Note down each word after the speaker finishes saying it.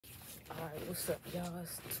Alright, what's up, y'all?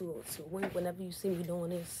 It's 202. Whenever you see me doing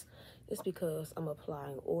this, it's because I'm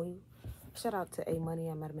applying oil. Shout out to A Money.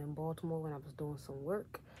 I met him in Baltimore when I was doing some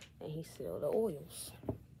work, and he sold the oils.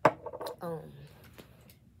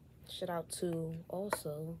 Shout out to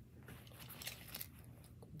also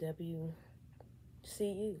WCU.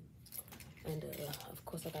 And of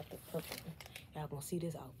course, I got the purple. Y'all gonna see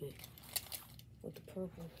this outfit with the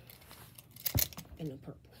purple and the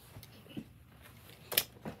purple.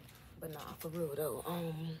 But nah, for real though.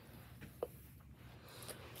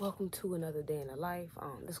 Welcome to another day in the life.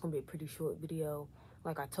 This is gonna be a pretty short video.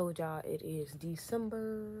 Like I told y'all, it is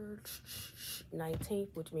December 19th,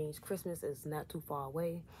 which means Christmas is not too far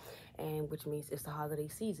away, and which means it's the holiday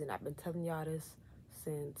season. I've been telling y'all this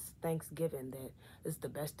since Thanksgiving, that it's the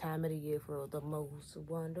best time of the year, for the most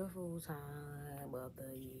wonderful time of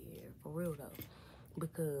the year, for real though,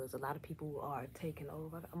 because a lot of people are taking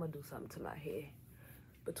over. I'm gonna do something to my hair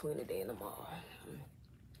between today and tomorrow.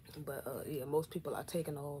 But yeah, most people are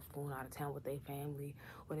taking off, going out of town with their family,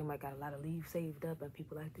 or they might got a lot of leave saved up, and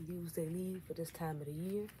people like to use their leave for this time of the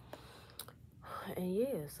year. And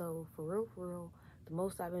yeah, so for real, the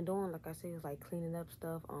most I've been doing, like I said, is like cleaning up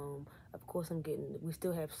stuff. Of course, we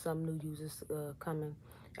still have some new users coming,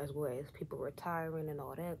 as well as people retiring and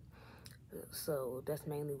all that. So that's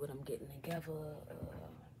mainly what I'm getting together.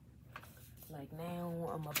 Like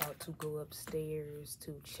now, I'm about to go upstairs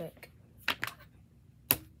to check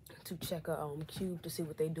a cube to see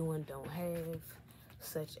what they do and don't have,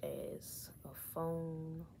 such as a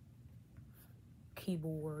phone,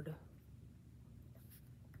 keyboard,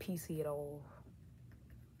 PC at all.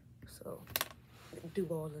 So do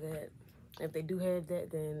all of that. If they do have that,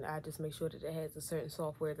 then I just make sure that it has a certain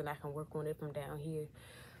software that I can work on it from down here,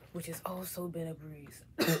 which has also been a breeze.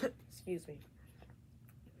 Excuse me.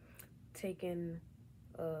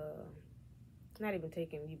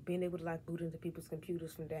 Being able to like boot into people's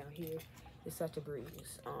computers from down here is such a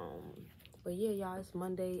breeze. But yeah, y'all, it's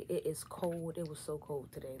Monday. It is cold. It was so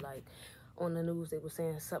cold today. Like on the news, they were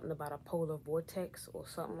saying something about a polar vortex or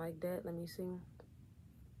something like that. Let me see.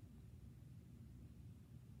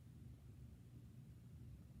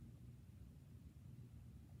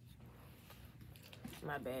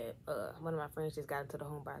 My bad. One of my friends just got into the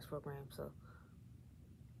home buyers program, so.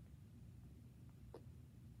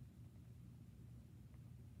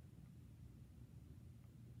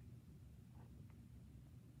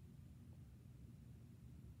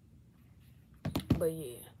 But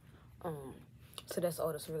yeah, so that's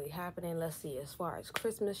all that's really happening. Let's see, as far as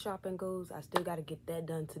Christmas shopping goes, I still got to get that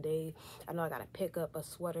done today. I know I got to pick up a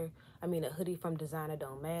hoodie from Designer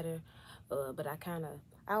Don't Matter. But I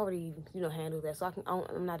already, handled that. So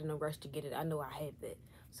I'm not in a rush to get it. I know I have that.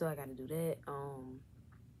 So I got to do that.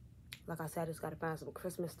 Like I said, I just got to find some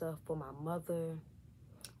Christmas stuff for my mother.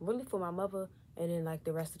 Really for my mother. And then like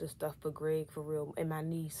the rest of the stuff for Greg, for real. And my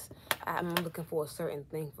niece. I'm looking for a certain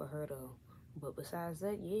thing for her though. But besides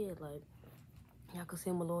that, yeah, like, y'all can see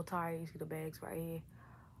I'm a little tired. You see the bags right here.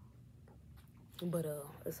 But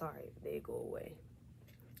it's alright. They go away.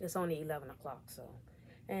 It's only 11 o'clock, so.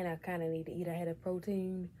 And I kind of need to eat. I had a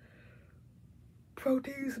protein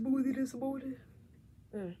smoothie this morning.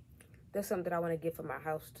 That's something that I want to get for my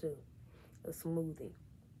house too. A smoothie.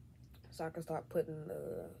 So I can start putting,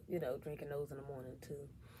 drinking those in the morning too.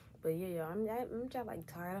 But yeah, I'm just like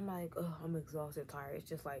tired. I'm like, I'm exhausted, tired. It's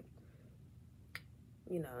just like,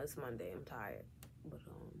 it's Monday. I'm tired. But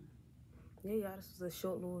yeah, y'all, this was a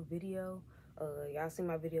short little video. Y'all seen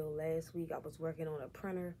my video last week. I was working on a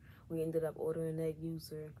printer. We ended up ordering that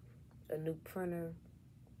user a new printer.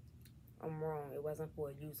 I'm wrong. It wasn't for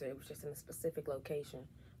a user. It was just in a specific location.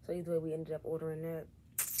 So either way, we ended up ordering that.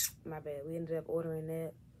 My bad. We ended up ordering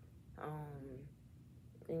that.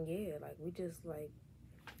 And yeah, like we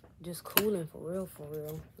just cooling for real,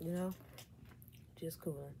 just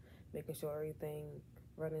cooling, making sure everything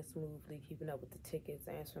running smoothly, keeping up with the tickets,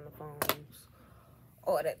 answering the phones,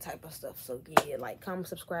 all that type of stuff. So yeah, like, comment,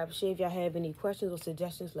 subscribe, share. If y'all have any questions or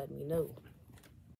suggestions, let me know.